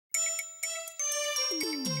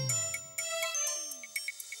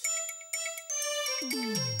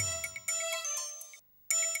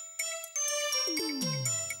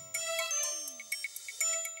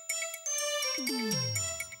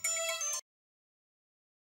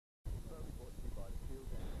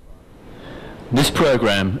This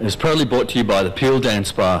program is proudly brought to you by the Peel Dance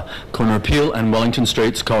Bar, corner of Peel and Wellington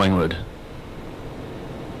Streets, Collingwood.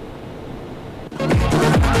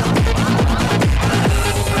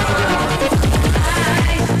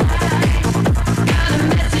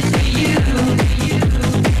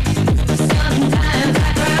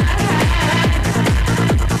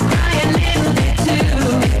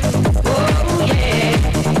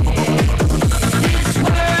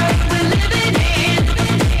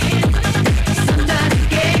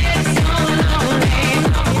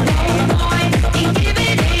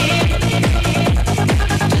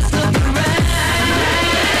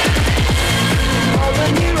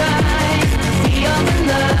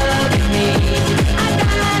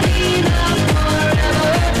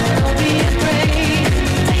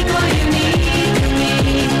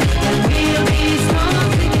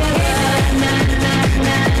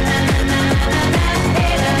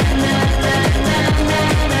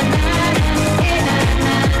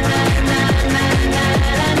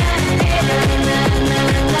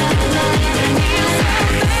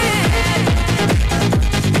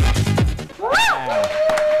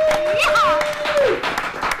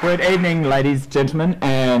 Good evening, ladies, gentlemen,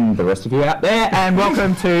 and the rest of you out there, and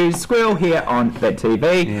welcome to Squeal here on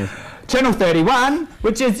VetTV. Yeah. Channel 31,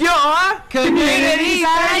 which is your community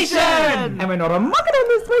station! And we're not on marketing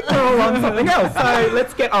this week, we're all on something else. So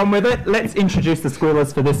let's get on with it. Let's introduce the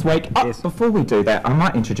Squealers for this week. Oh, yes. Before we do that, I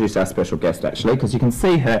might introduce our special guest actually, because you can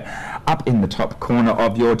see her up in the top corner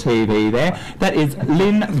of your TV there. That is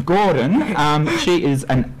Lynn Gordon. She is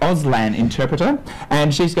an Auslan interpreter,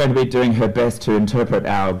 and she's going to be doing her best to interpret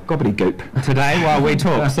our gobbledygook today while we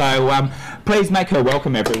talk. So please make her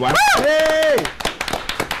welcome, everyone. Hey!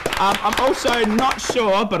 I'm also not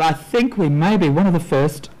sure, but I think we may be one of the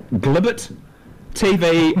first Glibbit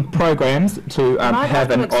TV programs to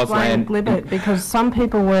have an Auslan. Glibbit, because some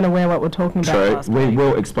people weren't aware what we're talking about. True, last we week.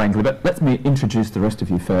 will explain Glibbit. Let me introduce the rest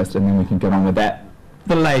of you first, and then we can get on with that.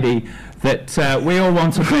 The lady that we all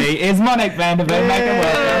want to be is Monique venderVeen. Make her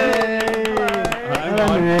welcome.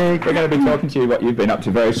 Hello, Monique. We're going to be talking to you what you've been up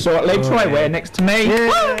to very shortly. Troy Ware next to me.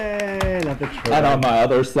 And on my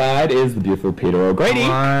other side is the beautiful Peter O'Grady.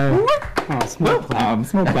 Small plate.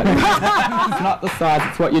 It's not the size,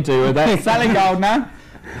 it's what you do with it. Sally Goldner.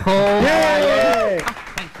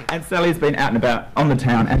 And Sally's been out and about on the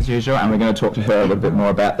town as usual, and we're going to talk to her a little bit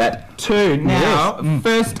more about that too. Now,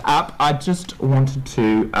 first up, I just wanted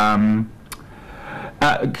to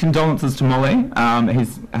condolences to Molly.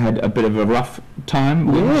 He's had a bit of a rough time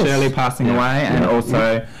with Shirley passing away, and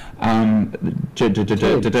also Ted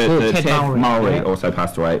Mowry also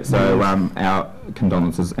passed away. So our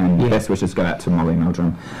condolences and best wishes go out to Molly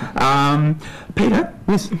Meldrum. Peter,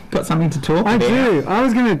 got something to talk about? I do. I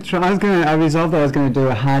resolved I was going to do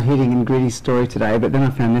a hard-hitting and gritty story today, but then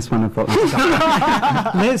I found this one and thought,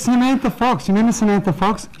 Samantha Fox. You remember Samantha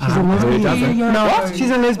Fox? She's a lesbian. What?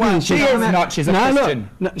 She's a lesbian. She is not. She's a Christian.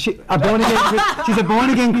 She's a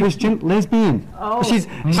born-again Christian lesbian. She's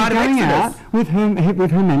going out with her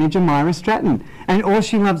manager Myra Stratton, and all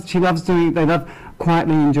she loves doing. They love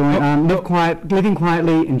quietly enjoying, living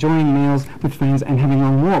quietly, enjoying meals with friends, and having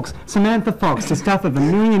long walks. Samantha Fox, the stuff of a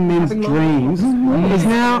million men's dreams, is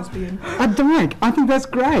now a dyke. I think that's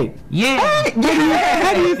great. Yeah.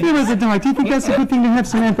 How do you feel as a dyke? Do you think that's a good thing to have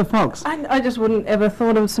Samantha Fox? I just wouldn't ever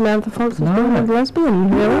thought of Samantha Fox as being a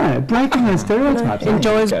lesbian. Yeah, breaking those stereotypes.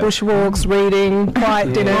 Enjoys bushwalks, reading,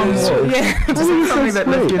 quiet dinners. Something that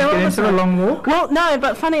lesbians get into a long walk. Well, no,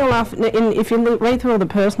 but funny enough, if you read through all the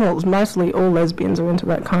personals, mostly all lesbians are into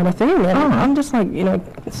that kind of thing. And I'm just like,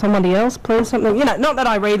 somebody else, please, something. Not that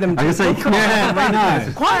I read them. I say,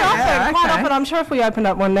 Quite often. I'm sure if we opened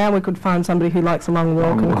up one now, we could find somebody who likes a long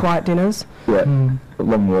walk and quiet dinners. Yeah,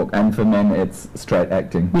 long walk. And for men, it's straight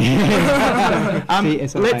acting. Let's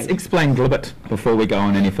explain Glibbit before we go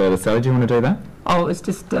on any further. Sally, do you want to do that? Oh, it's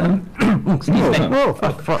just, excuse me.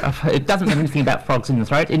 It doesn't mean anything about frogs in the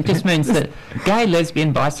throat. It just means that gay,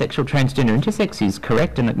 lesbian, bisexual, transgender, intersex is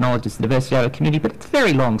correct and acknowledges the diversity of our community, but it's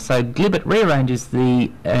very long. So Glibbit rearranges the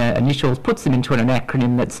initials, puts them into an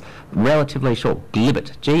acronym that's relatively short.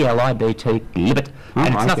 Glibbit. G-L-I-B-T, Glibbit.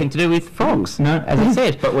 And it's nothing to do with frogs, as I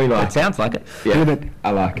said. But we like it. It sounds like it. Yeah, Glibbit. I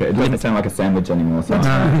like it. It doesn't sound like a sandwich anymore, so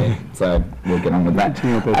we'll get on with that.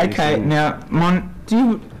 Okay, now, Mon,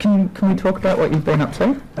 can we talk about what you've been up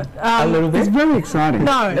to? A little bit. It's very exciting.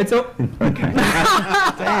 No. It's all okay.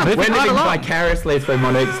 We're living vicariously through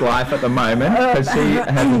Monique's life at the moment because she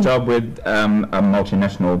has a job with a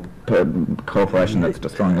multinational corporation that's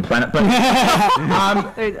destroying the planet. But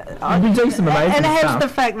you do some amazing and hence stuff. the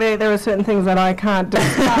fact that there are certain things that I can't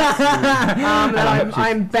discuss that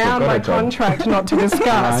I'm bound by contract not to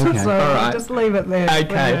discuss. Okay. So All right. just leave it there.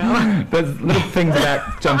 Okay. There's little things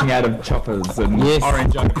about jumping out of choppers and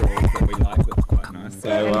orange overalls that we like. That's quite nice. So,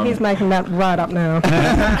 And he's making that right up now.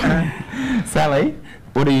 Sally,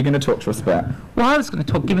 what are you going to talk to us about? Well, I was going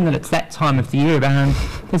to talk, given that it's that time of the year,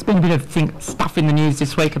 there's been a bit of stuff in the news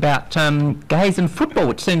this week about gays and football,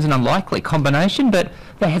 which seems an unlikely combination, but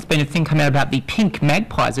there has been a thing come out about the Pink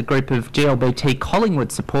Magpies, a group of GLBT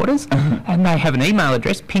Collingwood supporters, and they have an email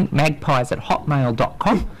address,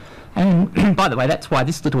 pinkmagpies@hotmail.com. And by the way, that's why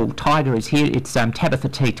this little tiger is here. It's Tabitha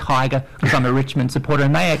T. Tiger, because I'm a Richmond supporter,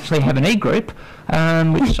 and they actually have an e-group,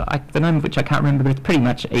 the name of which I can't remember, but it's pretty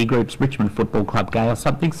much e-groups, Richmond Football Club Gay or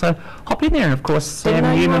something. So hop in there, and of course,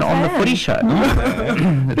 Sam Newman on the Footy Show.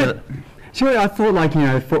 Sure, I thought, like, you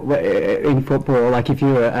know, in football, like, if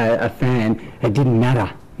you were a fan, it didn't matter.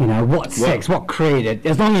 You know, what sex, what creed,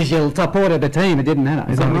 as long as you supported the team, it didn't matter.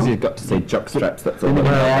 As long as you've got to see jock straps, that's all.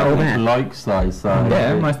 Likes though, so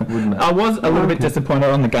yeah, I was a little bit disappointed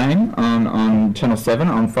on the game on Channel 7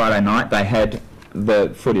 on Friday night. They had the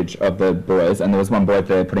footage of the boys, and there was one boy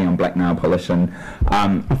there putting on black nail polish, and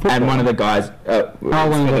one of the guys,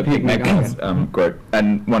 one of the Pink Magpies group,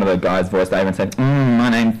 and one of the guys voiced over and said, "My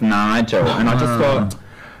name's Nigel," and I just thought,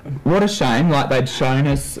 what a shame, like they'd shown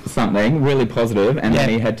us something really positive and then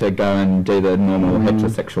he had to go and do the normal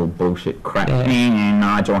heterosexual bullshit crap.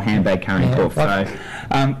 Nigel, handbag carrying wolf. So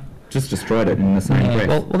just destroyed it in the same breath.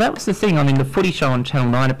 Well, that was the thing. I mean, the Footy Show on Channel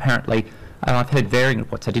 9 apparently, I've heard varying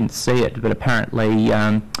reports, I didn't see it, but apparently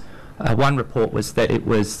one report was that it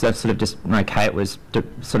was sort of just okay, it was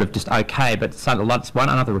sort of just okay, but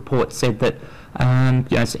another report said that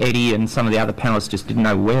Eddie and some of the other panellists just didn't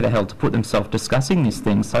know where the hell to put themselves discussing this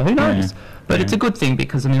thing, so who knows? But it's a good thing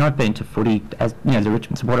because, I mean, I've been to footy as, as a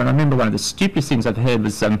Richmond supporter, and I remember one of the stupidest things I've heard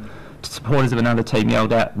was supporters of another team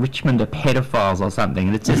yelled out, "Richmond are pedophiles" or something,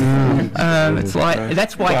 and it's just, it's like,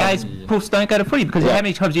 that's why gays, puffs don't go to footy, because how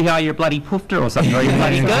many times you hear you're a bloody puffter or something, or you're a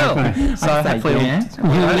bloody girl. So hopefully...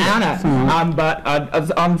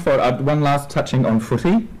 one last touching on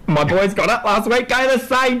footy. My boys got up last week, go the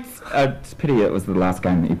Saints! It's a pity it was the last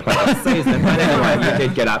game that you played this season, but anyway, you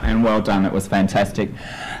did get up, and well done, it was fantastic.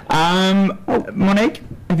 Monique,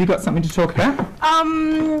 have you got something to talk about?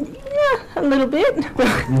 Yeah, a little bit.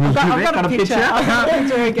 I've got a picture.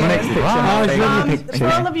 For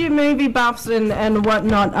all of you movie buffs and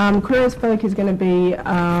whatnot, Queer Folk is going to be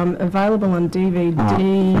available on DVD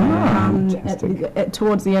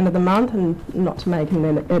towards the end of the month, and not to make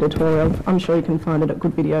an editorial, I'm sure you can find it at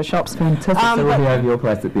good video shops. Fantastic, so we'll be over your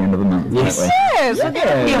place at the end of the month. Yes, a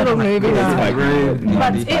little movie.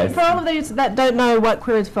 But for all of these that don't know what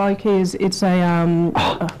Queer Folk is, it's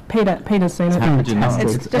a Peter's seen it.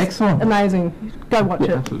 It's just excellent, amazing. Go watch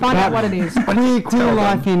it. Find out what it is. Queer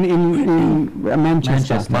life in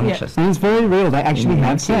Manchester. And it's very real. They actually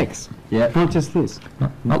have sex. Yeah. Not just this.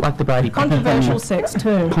 Not like the Brady. Controversial sex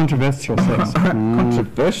too. Controversial sex.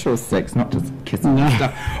 Controversial sex, not just kissing and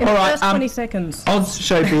stuff. In the first 20 seconds. Oz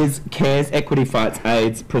Showbiz Cares Equity Fights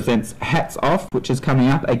AIDS presents Hats Off, which is coming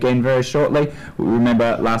up again very shortly. We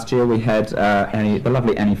remember last year we had the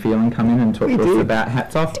lovely Annie Phelan come in and talk to us about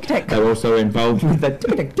Hats Off. They were also involved with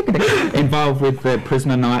the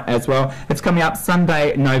Prisoner Night as well. It's coming up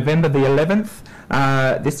Sunday, November the 11th.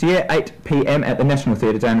 This year, 8 p.m. at the National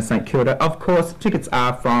Theatre down in St Kilda. Of course, tickets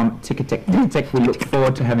are from Ticketek. We look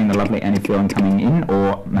forward to having the lovely Annie Phelan coming in,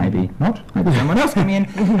 or maybe not, maybe someone else coming in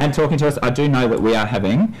and talking to us. I do know that we are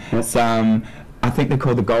having some... I think they're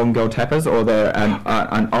called the Golden Girl Tappers, or they're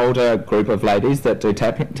an older group of ladies that do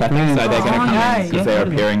tapping, so they're going to come in because they're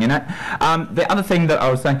appearing in it. The other thing that I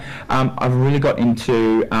was saying, I've really got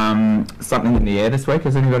into Something in the Air this week.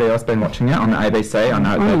 Has anybody else been watching it on the ABC? I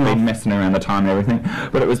know they've been messing around the time and everything,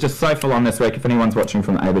 but it was just so full on this week. If anyone's watching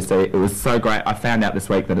from the ABC, it was so great. I found out this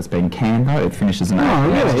week that it's been canned though. It finishes in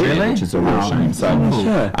April, which is a real shame.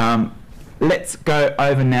 So. Let's go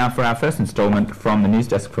over now for our first instalment from the news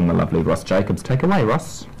desk from the lovely Ross Jacobs. Take away,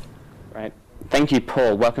 Ross. Right. Thank you,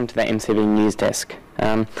 Paul. Welcome to the MCV News Desk.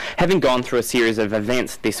 Having gone through a series of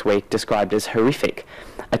events this week described as horrific,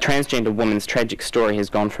 a transgender woman's tragic story has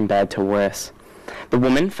gone from bad to worse. The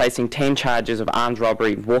woman, facing 10 charges of armed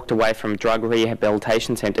robbery, walked away from a drug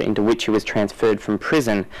rehabilitation centre into which she was transferred from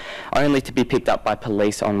prison, only to be picked up by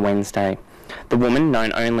police on Wednesday. The woman,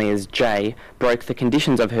 known only as Jay, broke the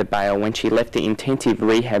conditions of her bail when she left the intensive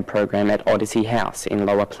rehab program at Odyssey House in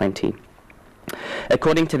Lower Plenty.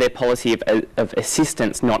 According to their policy of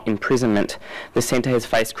assistance, not imprisonment, the centre has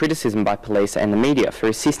faced criticism by police and the media for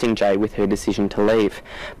assisting Jay with her decision to leave.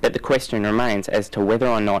 But the question remains as to whether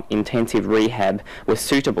or not intensive rehab was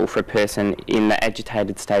suitable for a person in the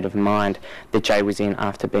agitated state of mind that Jay was in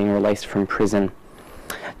after being released from prison.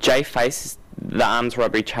 Jay faces the arms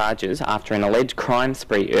robbery charges after an alleged crime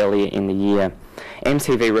spree earlier in the year.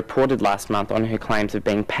 MCV reported last month on her claims of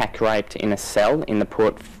being pack raped in a cell in the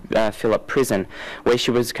Port Phillip prison, where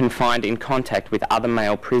she was confined in contact with other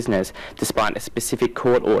male prisoners despite a specific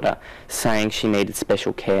court order saying she needed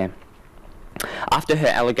special care. After her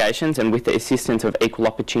allegations and with the assistance of equal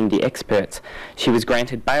opportunity experts, she was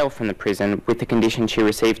granted bail from the prison with the condition she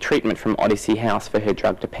received treatment from Odyssey House for her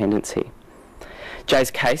drug dependency.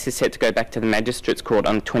 Jay's case is set to go back to the Magistrates Court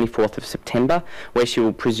on the 24th of September, where she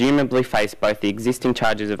will presumably face both the existing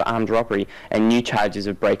charges of armed robbery and new charges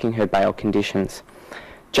of breaking her bail conditions.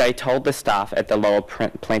 Jay told the staff at the Lower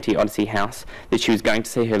Plenty Odyssey House that she was going to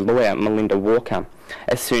see her lawyer, Melinda Walker,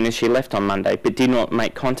 as soon as she left on Monday, but did not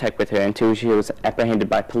make contact with her until she was apprehended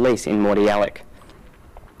by police in Mordialloc.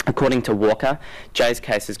 According to Walker, Jay's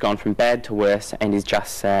case has gone from bad to worse and is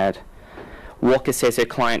just sad. Walker says her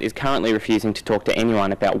client is currently refusing to talk to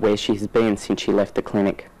anyone about where she has been since she left the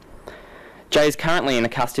clinic. Jay is currently in a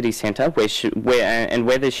custody centre and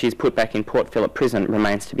whether she is put back in Port Phillip prison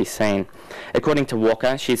remains to be seen. According to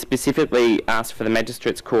Walker, she specifically asked for the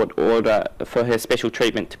Magistrates Court order for her special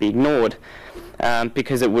treatment to be ignored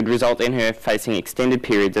because it would result in her facing extended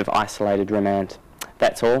periods of isolated remand.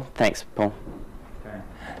 That's all. Thanks, Paul. Okay.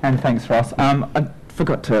 And thanks, Ross. I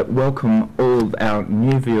forgot to welcome all our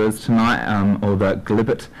new viewers tonight, all the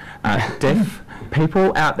Glibbit deaf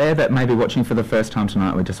people out there that may be watching for the first time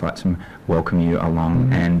tonight. We'd just like to welcome you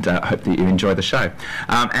along and hope that you enjoy the show.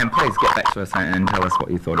 And please get back to us and tell us what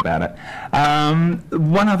you thought about it.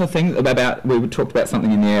 One other thing about, we talked about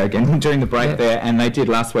something in the air again during the break there, and they did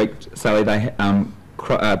last week, Sally, they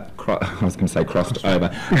I was going to say crossed over.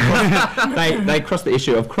 They crossed the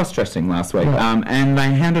issue of cross-dressing last week, and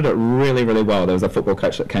they handled it really, really well. There was a football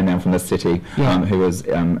coach that came down from the city who was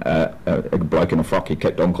a bloke in a frock, he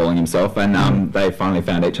kept on calling himself, and they finally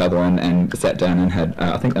found each other and sat down and had,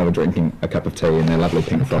 I think they were drinking a cup of tea in their lovely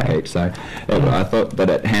pink frock each, so I thought that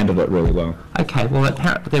it handled it really well. Okay, well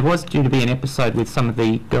there was due to be an episode with some of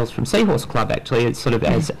the girls from Seahorse Club actually, it's sort of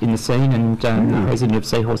as in the scene, and the president of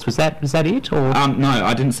Seahorse, was that it, or? No,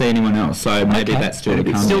 I didn't see anyone else, so maybe that's still to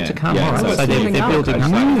come. It's still to come, all right. So they're building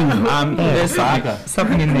up. There's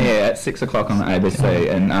something in there at 6 o'clock on the ABC,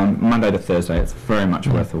 and Monday to Thursday, it's very much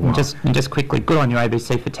worth a watch. And just quickly, good on your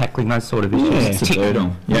ABC for tackling those sort of issues. It's a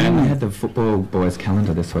doodle. And we had the football boys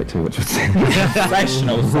calendar this week too, which was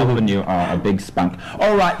sensational. Some of you are a big spunk.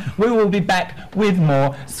 All right, we will be back with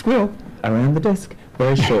more Squeal Around the Desk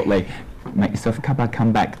very shortly. Make yourself a cuppa,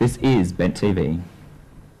 come back. This is Bent TV.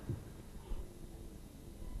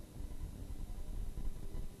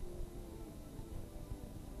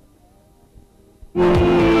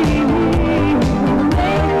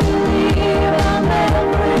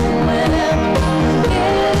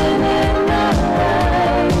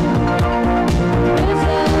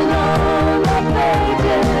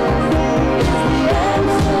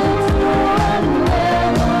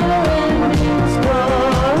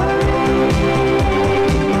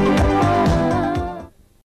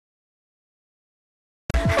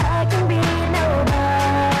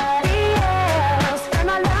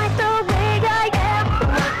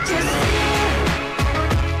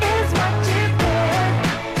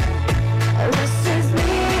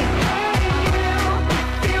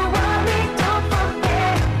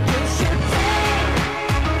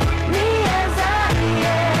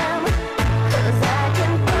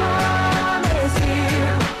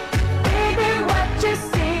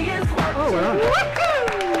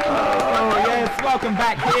 Welcome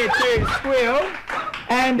back here to Squeal,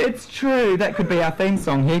 and it's true, that could be our theme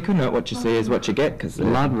song here, couldn't it? What you see is what you get, because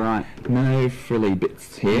blood right. No frilly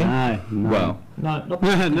bits here. No. Well, no, I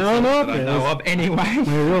don't know of anyway.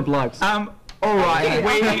 We're real blokes. All right,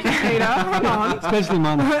 Peter, hang on. Especially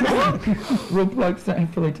mine. Real blokes don't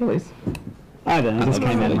have frilly tillies. I don't know, it just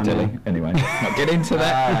came out of my mouth. Anyway, let's not get into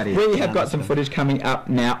that. We have got some footage coming up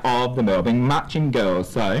now of the Melbourne Marching Girls,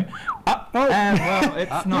 so... well,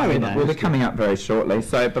 it's not. We'll be coming up very shortly.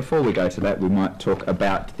 So before we go to that, we might talk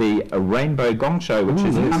about the Rainbow Gong Show, which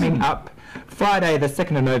is coming up Friday, the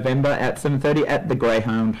 2nd of November at 7:30 at the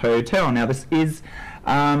Greyhound Hotel. Now, this is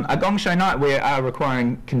a gong show night. We are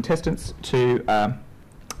requiring contestants to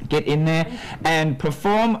get in there and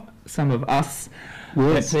perform some of us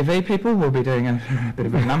TV people will be doing a bit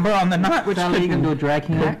of a number on the night, which Are you going to do a drag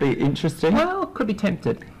king could act? be interesting. Well, could be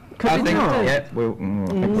tempted. I think, yeah, we'll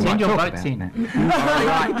Send your votes in. You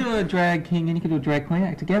can do a drag king and you can do a drag queen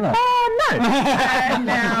act together. And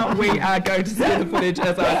now we are going to see the footage.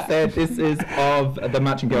 As I said, this is of the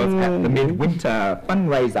Marching Girls at the Midwinter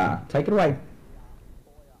fundraiser. Take it away.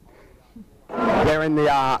 They're in the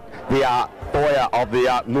foyer of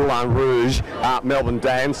the Moulin Rouge Melbourne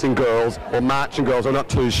Dancing Girls or Marching Girls. I'm not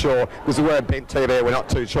too sure. This is where at Bent TV, we're not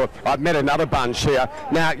too sure. I've met another bunch here.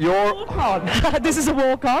 Now you're This is a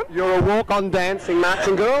walk-on. you're a walk-on dancing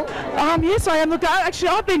marching girl. Yes, I am. Look, actually,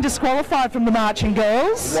 I've been disqualified from the Marching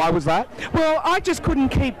Girls. Why was that? Well, I just couldn't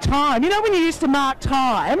keep time. You know when you used to mark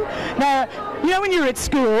time? Now, you know when you were at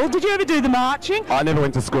school, did you ever do the marching? I never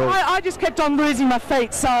went to school. I just kept on losing my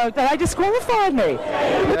feet, so they disqualified me.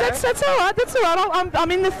 But that's all right. That's all right.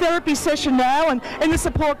 I'm in the therapy session now and in the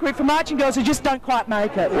support group for Marching Girls who just don't quite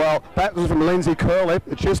make it. Well, that was from Lindsay Curlip.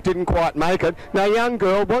 It just didn't quite make it. Now, young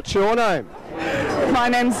girl, what's your name? My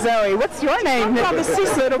name's Zoe. What's your name? I'm a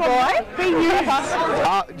sis little boy. Do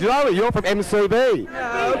you know you're from MCB?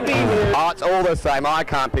 No, oh, it's all the same. I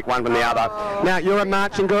can't pick one from the other. Now, you're a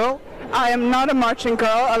marching girl? I am not a marching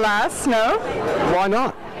girl, alas, no. Why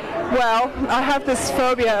not? Well, I have this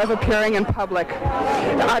phobia of appearing in public.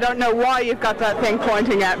 I don't know why you've got that thing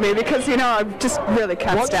pointing at me because, you know, I just really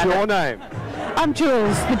can't stand it. What's your name? I'm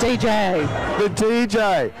Jules, the DJ. The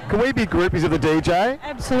DJ. Can we be groupies of the DJ?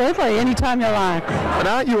 Absolutely, anytime you like. And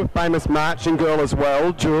aren't you a famous marching girl as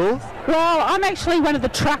well, Jules? Well, I'm actually one of the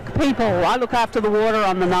truck people. I look after the water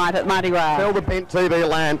on the night at Mardi Gras. Tell the Bent TV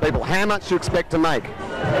land people, how much do you expect to make?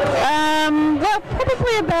 Well,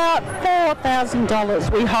 probably about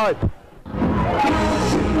 $4,000, we hope.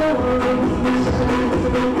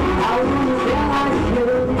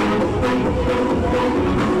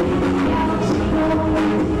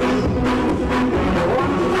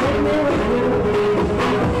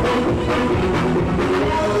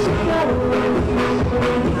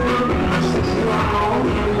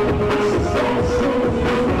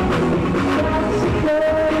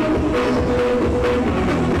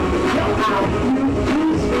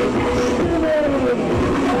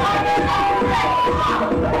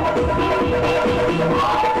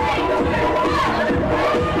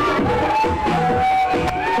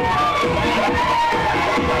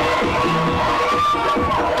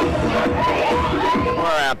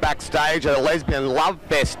 Backstage at a lesbian love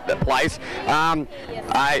fest place.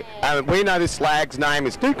 We know this slag's name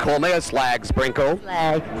is, do call me a slag, Sprinkle.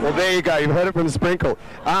 Slag. Well, there you go, you've heard it from Sprinkle.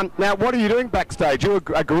 Now, what are you doing backstage? You're a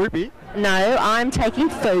groupie? No, I'm taking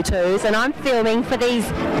photos and I'm filming for these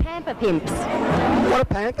pamper pimps. What are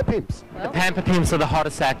panther pimps? The Pamper Pimps are the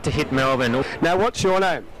hottest act to hit Melbourne. Now, what's your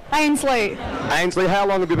name? Ainsley, Ainsley, how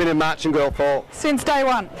long have you been a marching girl for? since day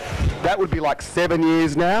one. That would be like 7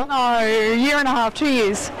 years now. No, year and a half, 2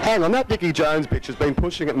 years. Hang on, that Vicky Jones bitch has been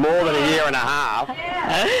pushing it more than a year and a half.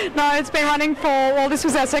 No, it's been running for, well, this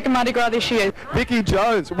was our second Mardi Gras this year. Vicky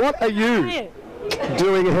Jones, what are you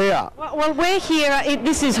doing here? Well, we're here,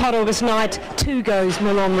 this is Hot August Night 2 Goes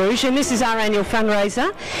Moulin Rouge, and this is our annual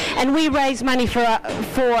fundraiser, and we raise money for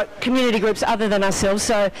community groups other than ourselves,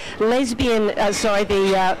 so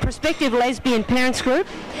the Prospective Lesbian Parents Group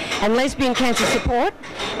and Lesbian Cancer Support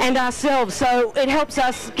and ourselves, so it helps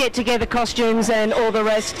us get together costumes and all the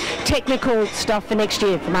rest, technical stuff for next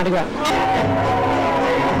year for Mardi Gras.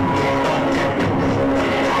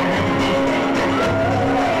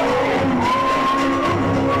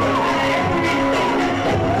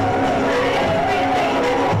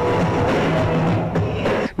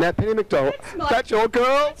 Now, Penny McDonald, that's your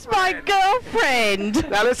girl? It's my girlfriend.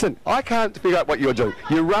 Now listen, I can't figure out what you're doing.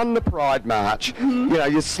 You run the Pride March, you know,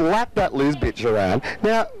 you slap that Liz bitch around.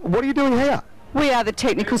 Now, what are you doing here? We are the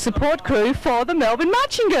technical support crew for the Melbourne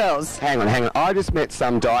Marching Girls. Hang on. I just met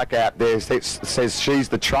some dyke out there that says she's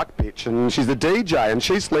the truck bitch and she's the DJ and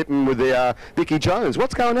she's sleeping with the Vicky Jones.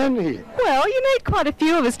 What's going on here? Well, you need quite a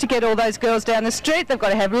few of us to get all those girls down the street. They've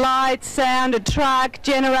got to have lights, sound, a truck,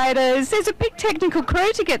 generators. There's a big technical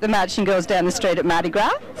crew to get the Marching Girls down the street at Mardi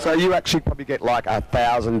Gras. So you actually probably get like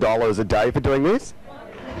 $1,000 a day for doing this?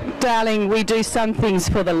 Darling, we do some things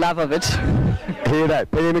for the love of it. Hear that?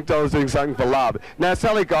 Penny McDonald's doing something for love. Now,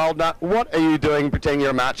 Sally Goldner, what are you doing pretending you're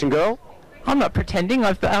a marching girl? I'm not pretending.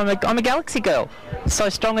 I'm a galaxy girl. So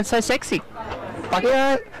strong and so sexy.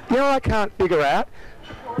 Yeah, you know what I can't figure out?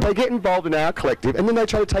 They get involved in our collective and then they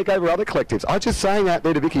try to take over other collectives. I was just saying out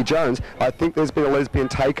there to Vicky Jones, I think there's been a lesbian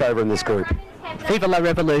takeover in this group. Viva la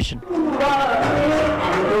revolution.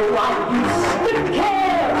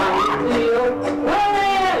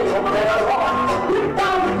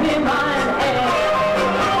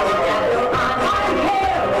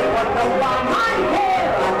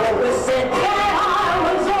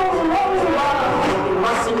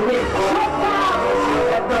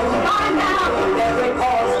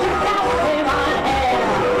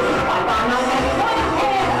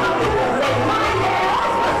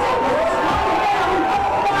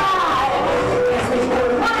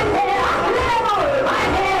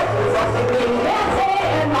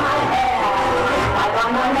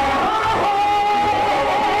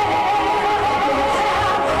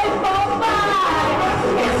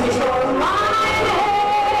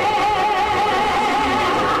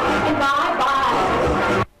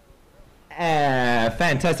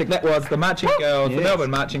 Fantastic. That was the Marching Girls, the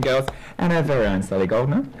Melbourne Marching Girls, and our very own Sally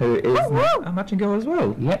Goldner, who is a marching girl as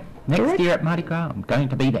well. Yep. Next year at Mardi Gras, I'm going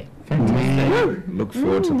to be there. Fantastic. Look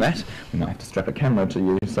forward to that. We might have to strap a camera to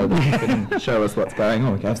you so that you can show us what's going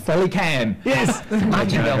on. We have Sally Cam. Yes.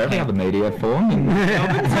 Marching girl. Every other media form. All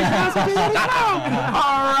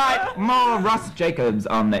right. More Ross Jacobs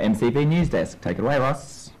on the MCV News Desk. Take it away,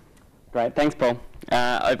 Ross. Great, thanks, Paul.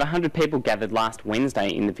 Over 100 people gathered last Wednesday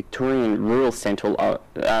in the Victorian Rural Centre of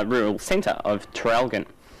Traralgon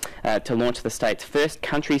to launch the state's first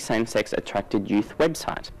country same-sex attracted youth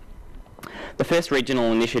website. The first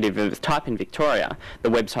regional initiative of its type in Victoria, the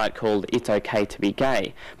website called It's OK to Be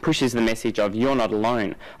Gay, pushes the message of you're not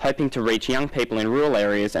alone, hoping to reach young people in rural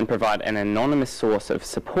areas and provide an anonymous source of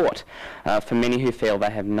support for many who feel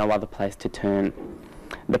they have no other place to turn.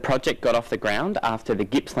 The project got off the ground after the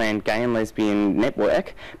Gippsland Gay and Lesbian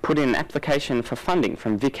Network put in an application for funding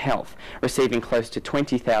from Vic Health, receiving close to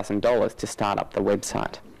 $20,000 to start up the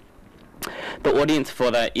website. The audience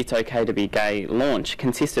for the It's OK to Be Gay launch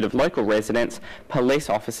consisted of local residents, police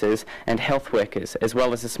officers and health workers, as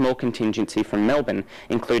well as a small contingency from Melbourne,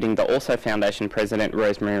 including the Also Foundation President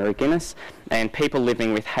Rosemary Guinness and People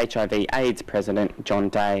Living with HIV/AIDS President John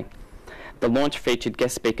Day. The launch featured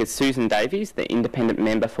guest speakers Susan Davies, the independent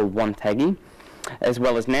member for Wonthaggi, as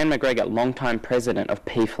well as Nan McGregor, longtime president of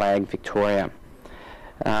PFLAG Victoria,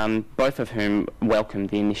 both of whom welcomed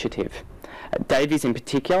the initiative. Davies in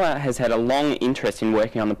particular has had a long interest in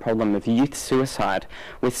working on the problem of youth suicide,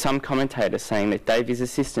 with some commentators saying that Davies'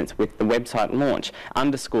 assistance with the website launch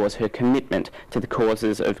underscores her commitment to the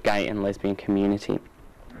causes of gay and lesbian community.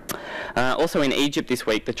 Also in Egypt this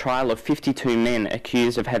week, the trial of 52 men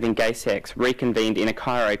accused of having gay sex reconvened in a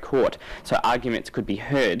Cairo court so arguments could be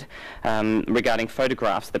heard regarding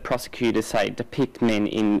photographs that prosecutors say depict men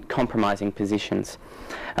in compromising positions.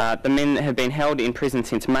 The men have been held in prison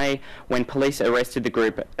since May, when police arrested the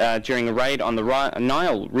group during a raid on the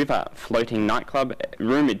Nile River floating nightclub,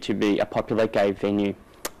 rumoured to be a popular gay venue.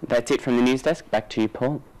 That's it from the news desk. Back to you,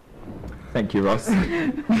 Paul. Thank you, Ross.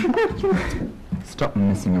 Stop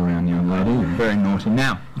messing around, young lady. You're very naughty.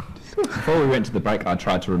 Now, before we went to the break, I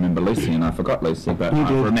tried to remember Lucy, and I forgot Lucy, but I've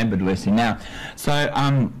remembered Lucy now. So,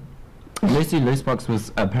 Lucy Loosebox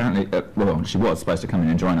was apparently, well, she was supposed to come in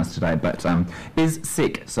and join us today, but is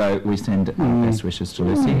sick. So we send our best wishes to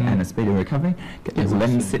Lucy and a speedy recovery. Get those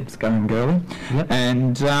lemon sips going, girly. Yep.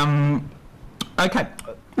 And, okay,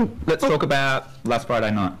 let's talk about last Friday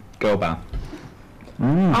night, Girl Bar.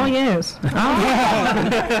 Oh, yes.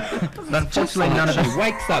 Unfortunately, none of us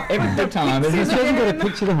wakes up every time. She hasn't got a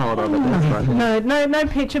picture to hold of it. No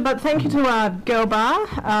picture, but thank you to our Girl Bar,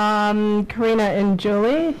 Karina and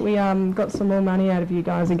Julie. We got some more money out of you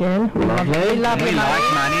guys again. We love your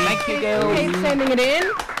money. Thank you, girls. Keep sending it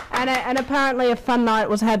in. And apparently a fun night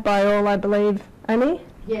was had by all, I believe. Amy?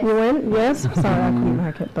 Yes. You went? Yes? Sorry, I couldn't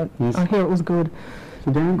make it, but I hear it was good.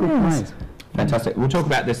 So doing good place. Fantastic. We'll talk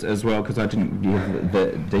about this as well because I didn't give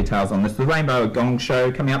the details on this. The Rainbow Gong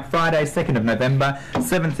Show coming up Friday, 2nd of November,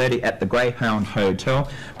 7:30 at the Greyhound Hotel,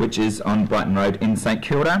 which is on Brighton Road in St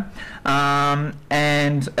Kilda.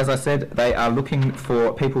 And as I said, they are looking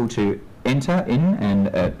for people to enter in, and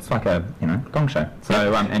it's like a gong show.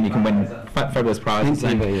 So and you can win fabulous prizes.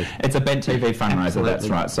 It's a Bent TV fundraiser. That's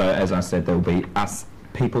right. So as I said, there will be us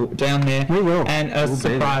people down there. We will. And a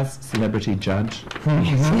surprise celebrity judge. And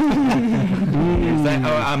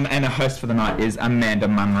a host for the night is Amanda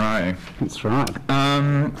Munro. That's right.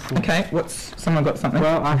 Okay, someone got something?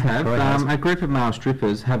 Well, I have. A group of male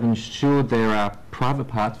strippers have insured their private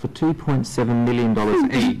parts for $2.7 million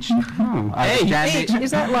each. Each?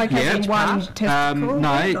 Is that like having one testicle?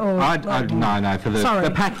 No, for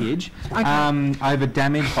the package. Okay. Over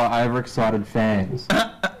damage by overexcited fans.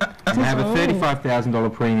 They have a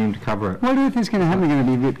 $35,000 premium to cover it. What do you think is going to happen? They're going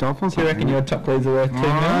to be ripped off or something? Do you reckon your top leads are worth $2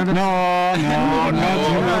 million? No,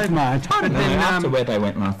 not much. But then after where they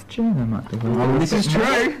went last year, they might be. Oh, this is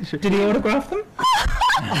true. Did he autograph them?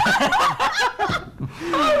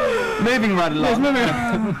 Moving right along.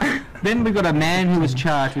 Then we've got a man who was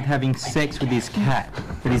charged with having sex with his cat,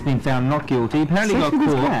 but he's been found not guilty. Apparently got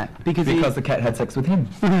caught because the cat had sex with him.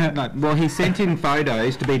 No, well, he sent in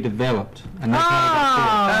photos to be developed, and that's how he got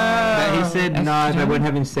caught. But he said they weren't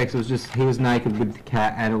having sex. It was just he was naked with the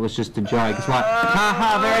cat, and it was just a joke. It's like, ha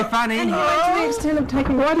ha, very funny. And he went to the extent of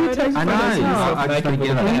taking. Why do you take photos? I know. I just don't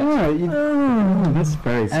get that. That's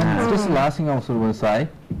very sad. And just the last thing I also want to say.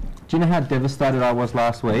 Do you know how devastated I was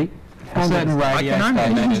last week? A certain radio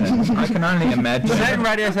station. I can only imagine. A certain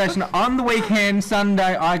radio station on the weekend,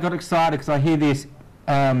 Sunday, I got excited because I hear this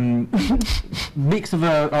mix of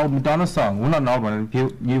an old Madonna song. Well, not an old one, a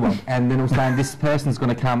new one. And then it was saying this person's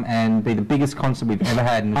going to come and be the biggest concert we've ever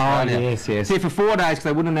had in Australia. yes, yes. See, for 4 days, because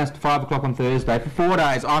they wouldn't announce at 5 o'clock on Thursday, for 4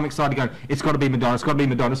 days, I'm excited going, it's got to be Madonna, it's got to be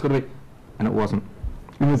Madonna, it's got to be... And it wasn't.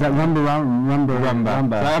 And was that Rumba?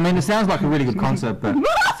 So, I mean, it sounds like a really good concert, but...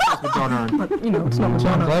 Madonna. But, you know, it's not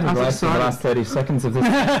Madonna. I'm glad we wasted the last 30 seconds of this.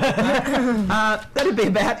 That'll be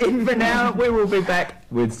about it for now. We will be back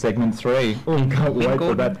with segment 3. Oh, can't wait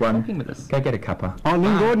for that one. With us. Go get a cuppa. Oh,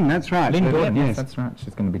 Lynn Gordon, that's right. Lynn Gordon, yes. that's right.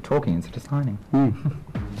 She's going to be talking instead of signing.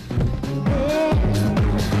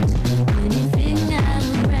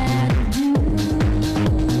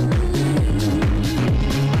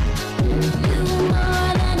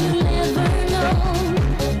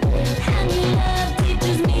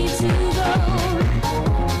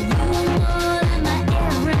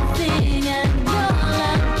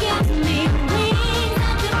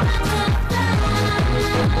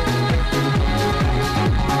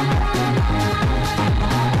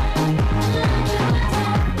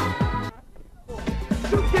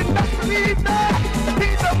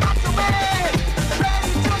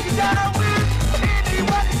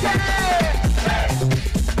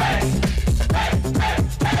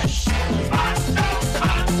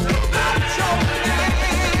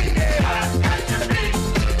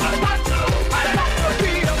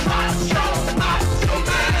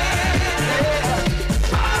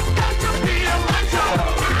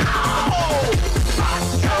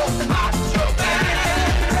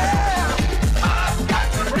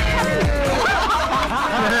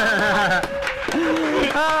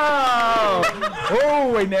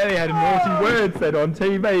 We nearly had a naughty word said on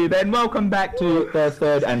TV. Then welcome back to the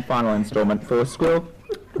third and final instalment for Squeal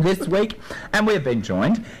this week, and we've been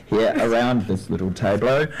joined here around this little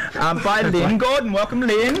tableau by Lynn Gordon. Welcome,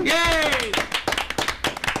 Lynn. Yay!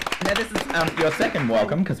 Now this is your second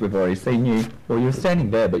welcome, because we've already seen you. Well, you were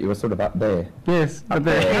standing there, but you were sort of up there. Yes, Up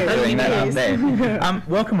there, doing that up there.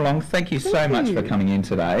 Welcome along. Thank you so much for coming in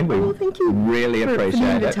today. We thank you really for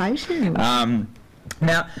appreciate the it. invitation.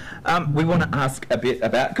 Now, we want to ask a bit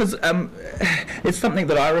about, because it's something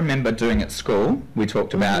that I remember doing at school. We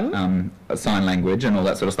talked about sign language and all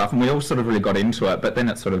that sort of stuff, and we all sort of really got into it, but then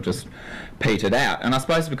it sort of just petered out. And I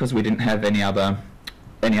suppose because we didn't have any other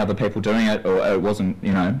people doing it, or it wasn't,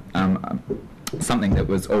 you know, something that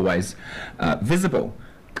was always visible.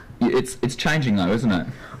 It's changing though, isn't it?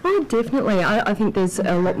 Oh, definitely. I think there's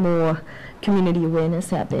a lot more community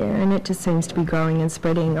awareness out there, and it just seems to be growing and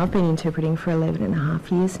spreading. I've been interpreting for 11 and a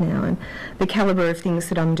half years now, and the calibre of things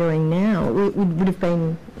that I'm doing now would have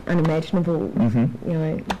been unimaginable, you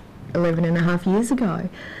know, 11 and a half years ago.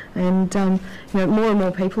 And you know, more and more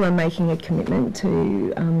people are making a commitment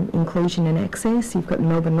to inclusion and access. You've got the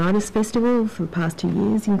Melbourne Writers Festival for the past 2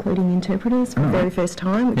 years, including interpreters for the very first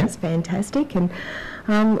time, which is fantastic. And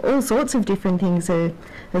all sorts of different things are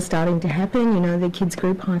starting to happen. You know, the kids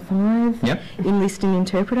group High Five, enlist an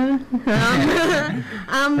interpreter,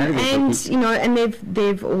 and you know, and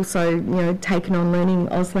they've also, you know, taken on learning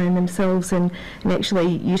Auslan themselves and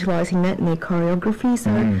actually utilising that in their choreography.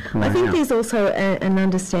 So I think there's also an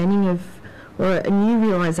understanding of, or a new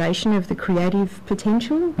realisation of the creative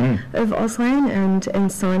potential of Auslan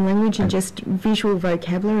and sign language and just visual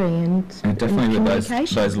vocabulary and definitely and with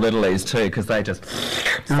those littlies too, because they just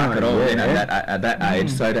suck it all in at that age.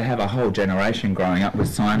 So to have a whole generation growing up with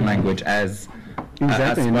sign language as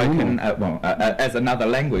spoken, as another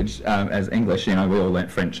language, as English, you know, we all learnt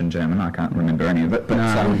French and German. I can't remember any of it, but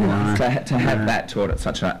to have that taught at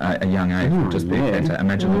such a young age would just be to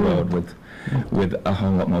imagine the world with a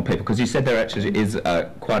whole lot more people. Because you said there actually is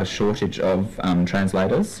quite a shortage of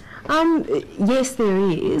translators. Yes, there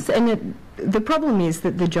is, and the problem is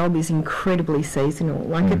that the job is incredibly seasonal.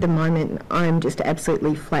 Like at the moment, I'm just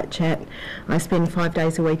absolutely flat chat. I spend 5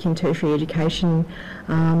 days a week in tertiary education,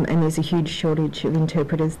 and there's a huge shortage of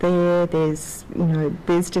interpreters there. There's, you know,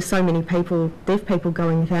 there's just so many people, deaf people,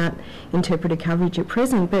 going without interpreter coverage at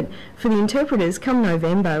present. But for the interpreters, come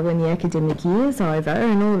November, when the academic year's over,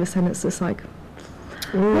 and all of a sudden it's just like,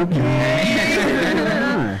 okay.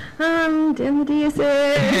 Down the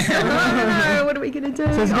DSS. Oh, what are we going to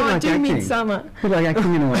do? So it's a bit like acting. Midsummer. A bit like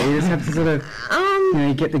acting in a way. You just have to sort of, you know,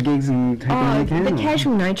 you get the gigs and take them when you can. The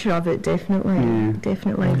casual nature of it, definitely.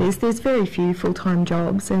 Definitely. There's very few full-time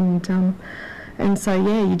jobs, and so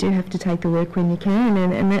you do have to take the work when you can,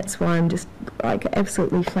 and that's why I'm just like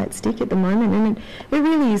absolutely flat stick at the moment. And it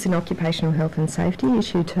really is an occupational health and safety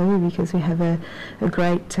issue too, because we have a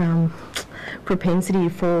great propensity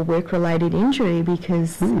for work-related injury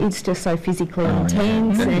because it's just so physically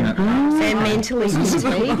intense and mentally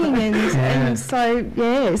fatiguing. And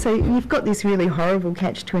so you've got this really horrible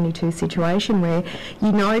catch-22 situation where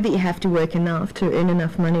you know that you have to work enough to earn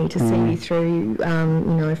enough money to see you through,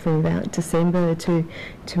 from about December to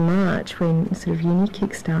March when sort of uni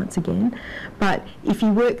kick-starts again. But if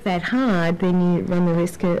you work that hard, then you run the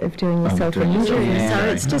risk of doing yourself an injury. So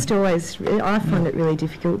it's just always, I find it really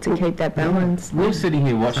difficult to keep that balance. We're sitting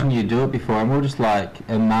here watching you do it before, and we're just like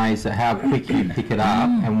amazed at how quick you pick it up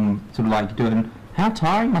and sort of like do it. How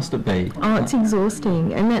tiring must it be? Oh, it's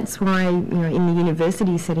exhausting, and that's why, in the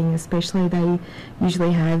university setting especially, they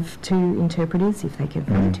usually have 2 interpreters, if they can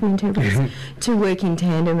find 2 interpreters, to work in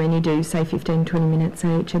tandem, and you do, say, 15, 20 minutes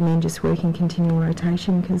each, and then just work in continual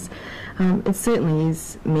rotation, because it certainly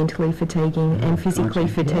is mentally fatiguing and physically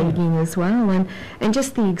fatiguing as well, and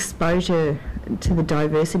just the exposure to the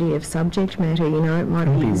diversity of subject matter, it might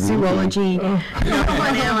be zoology, 1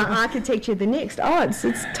 hour, architecture the next.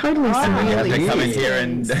 It's totally surreal. You come in here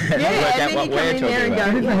and work out what we're talking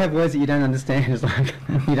about. If they have words that you don't understand, it's like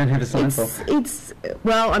you don't have a sign for.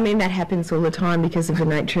 That happens all the time because of the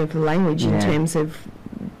nature of the language in terms of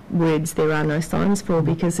words there are no signs for,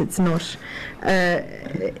 because it's not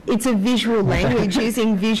it's a visual language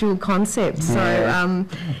using visual concepts, so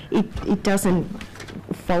it doesn't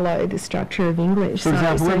follow the structure of English. For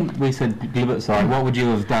example, when we said give it sight, what would you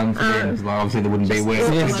have done for them? Because obviously there wouldn't be words.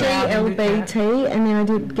 GLBT, and then I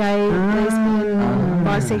did gay, lesbian,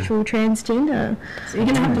 bisexual, transgender. So you're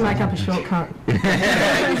going to have to make up a shortcut.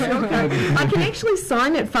 I can actually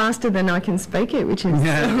sign it faster than I can speak it, which is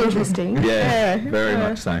interesting. Very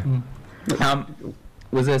much so.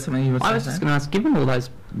 Was there something you were saying? I was just going to ask, given all those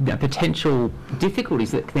potential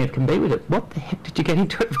difficulties that there can be with it, what the heck did you get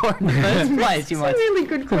into it for in the first place? It's a really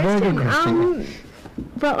good question.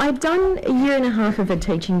 Well, I've done a 1.5 years of a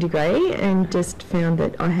teaching degree and just found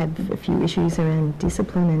that I have a few issues around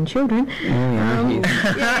discipline and children.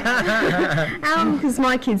 Because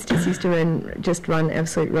my kids just used to run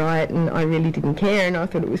absolute riot, and I really didn't care, and I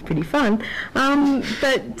thought it was pretty fun.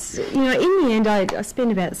 But in the end, I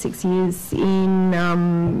spent about 6 years in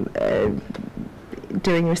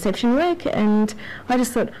doing reception work, and I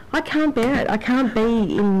just thought, I can't bear it. I can't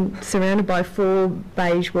be surrounded by 4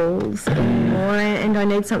 beige walls anymore, and I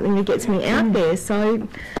need something that gets me out there. So,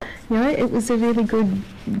 it was a really good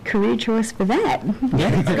career choice for that.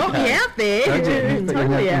 It's got me out there.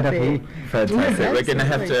 Totally out there. Fantastic. We're going to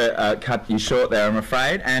have to cut you short there, I'm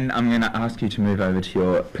afraid, and I'm going to ask you to move over to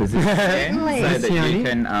your position again so that you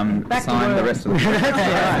can sign the rest of the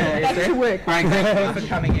Back to work. Thank you for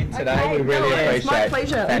coming in today. We really appreciate it. It's my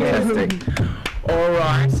pleasure. Fantastic. All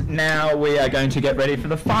right, now we are going to get ready for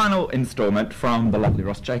the final instalment from the lovely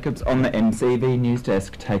Ross Jacobs on the MCV News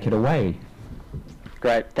Desk. Take it away.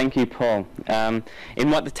 Great, thank you, Paul. In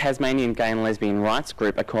what the Tasmanian Gay and Lesbian Rights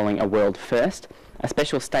Group are calling a world first, a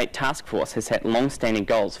special state task force has set long-standing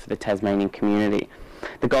goals for the Tasmanian community.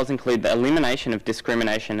 The goals include the elimination of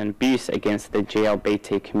discrimination and abuse against the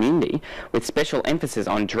GLBT community, with special emphasis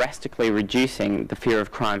on drastically reducing the fear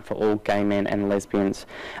of crime for all gay men and lesbians.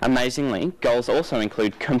 Amazingly, goals also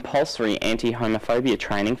include compulsory anti-homophobia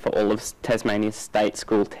training for all of Tasmania's state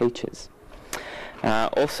school teachers.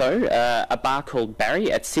 Also, a bar called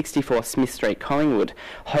Barry at 64 Smith Street, Collingwood,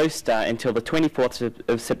 hosts until the 24th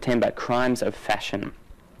of September Crimes of Fashion,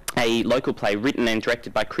 a local play written and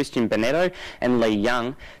directed by Christian Bonetto and Lee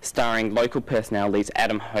Young, starring local personalities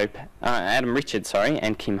Adam Richards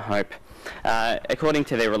and Kim Hope. According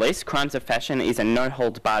to their release, Crimes of Fashion is a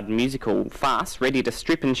no-holds-barred musical farce ready to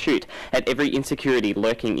strip and shoot at every insecurity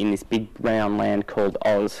lurking in this big round land called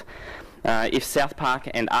Oz. If South Park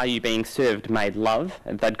and Are You Being Served made love,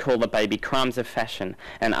 they'd call the baby Crimes of Fashion,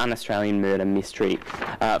 an un-Australian murder mystery.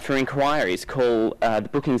 For inquiries, call the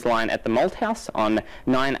bookings line at the Malthouse on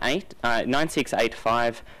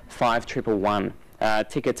 9685 5111.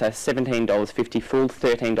 Tickets are $17.50 full,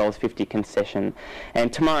 $13.50 concession.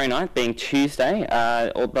 And tomorrow night, being Tuesday,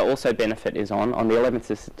 the Also benefit is on the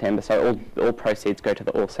 11th of September, so all proceeds go to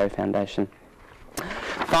the Also Foundation.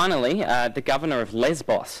 Finally, the governor of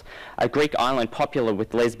Lesbos, a Greek island popular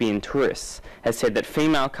with lesbian tourists, has said that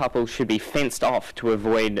female couples should be fenced off to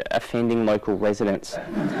avoid offending local residents.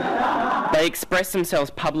 They express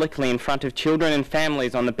themselves publicly in front of children and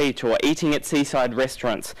families on the beach or eating at seaside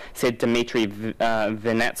restaurants, said Dimitri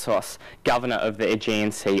Venatsos, governor of the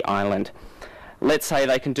Aegean Sea island. Let's say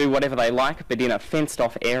they can do whatever they like, but in a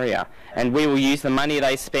fenced-off area, and we will use the money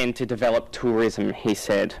they spend to develop tourism, he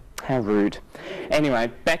said. How rude.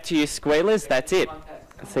 Anyway, back to you, Squealers. That's it.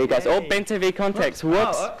 See you guys. Oh, venderVeen contacts.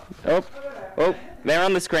 Whoops. Oh. They're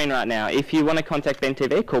on the screen right now. If you want to contact Ben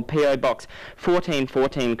TV, call PO Box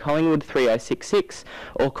 1414 Collingwood 3066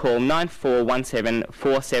 or call 9417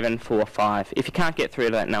 4745. If you can't get through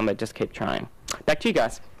to that number, just keep trying. Back to you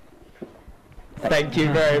guys. Thank you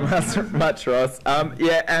very much, Ross.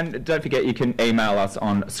 Yeah, and don't forget you can email us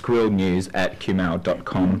on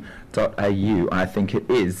squealnews@qmail.com.au, I think it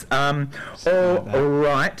is. All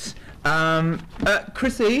right.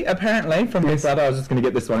 Chrissy, apparently, from Big Brother, I was just going to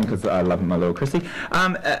get this one because I love my little Chrissy,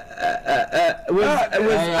 was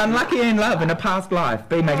unlucky in love in a past life.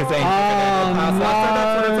 B magazine. Past life. So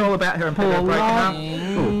that's what it's all about here in People Broken Up.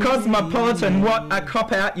 Cosmopolitan, what a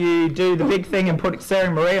cop-out. You do the big thing and put Sarah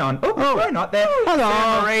Marie on. Oh, we're not there.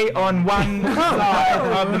 Sarah Marie on one side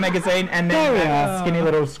of the magazine and then skinny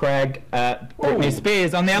little scrag Britney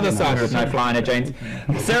Spears on the other side with no fly in her jeans.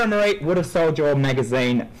 Sarah Marie would have sold your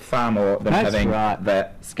magazine far more than having the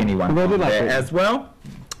skinny one on there as well.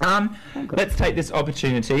 Let's take this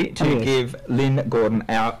opportunity to give Lynn Gordon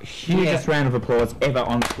our hugest round of applause ever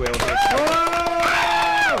on Squeal.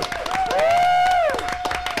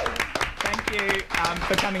 Thank you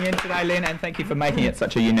for coming in today, Lynn, and thank you for making it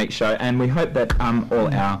such a unique show. And we hope that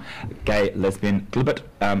all our gay, lesbian,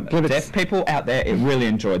 deaf people out there really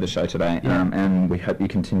enjoyed the show today. And we hope you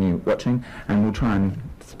continue watching, and we'll try and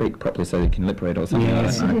speak properly so you can lip read or something.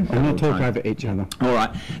 Yes, and not talk over each other. All right,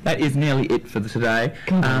 that is nearly it for today.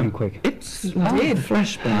 Quick. It's weird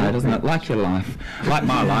flash by, doesn't it? Like your life, like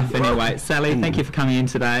my life. Anyway, Sally, thank you for coming in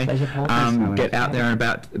today. Get out there and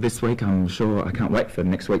about this week. I'm sure I can't wait for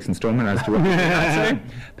next week's instalment as to what you're to.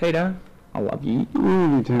 Peter, I love you.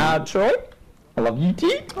 You too. Troy, I love you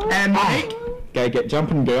too. And Monique, go get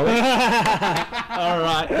jumping, girl. All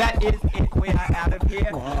right, that is it. We are out of here.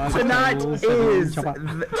 Tonight is,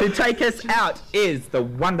 to take us out, is the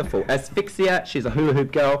wonderful Asphyxia. She's a hula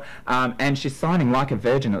hoop girl, and she's signing like a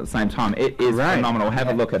virgin at the same time. It is phenomenal. Have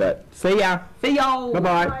a look at it. See ya. See y'all.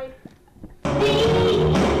 Bye-bye.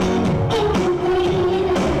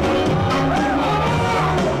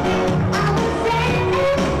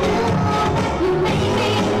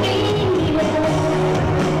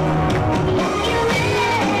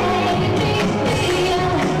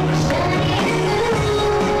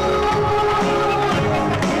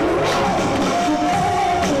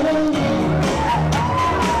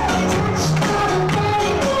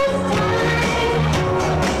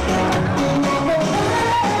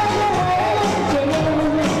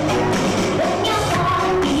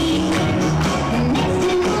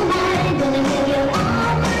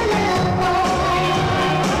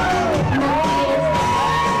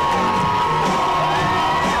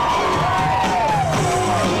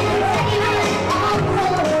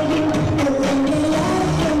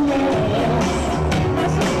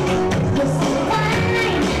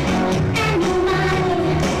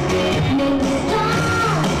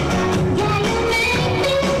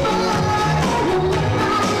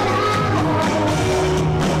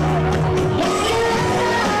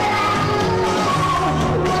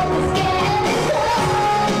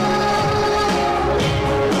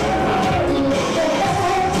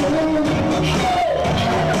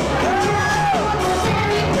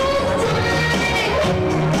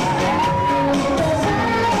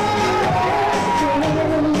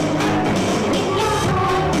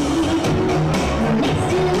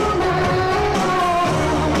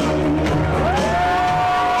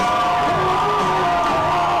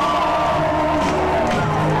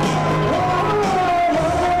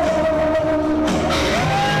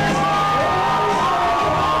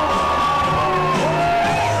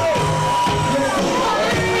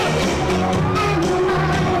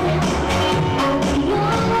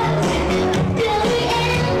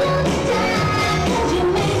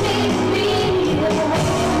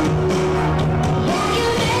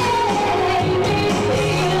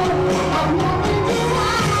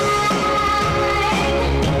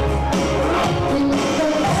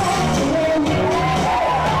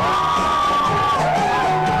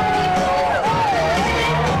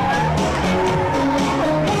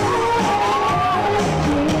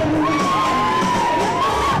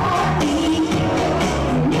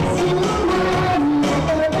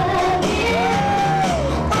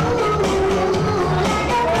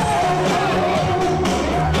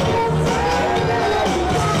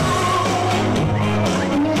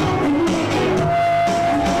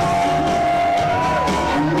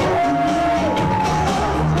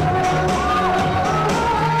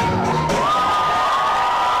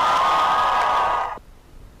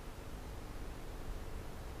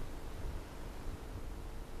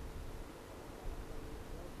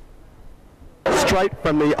 straight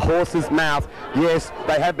from the horse's mouth. Yes,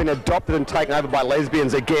 they have been adopted and taken over by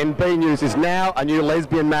lesbians again. B News is now a new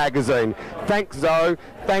lesbian magazine. Thanks, Zoe.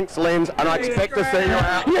 Thanks, Lynn. And I expect to see you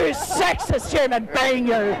out. You sexist human being,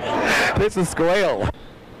 you! This is Squeal.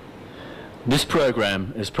 This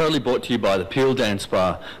program is proudly brought to you by the Peel Dance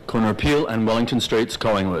Bar, corner of Peel and Wellington Streets,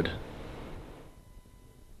 Collingwood.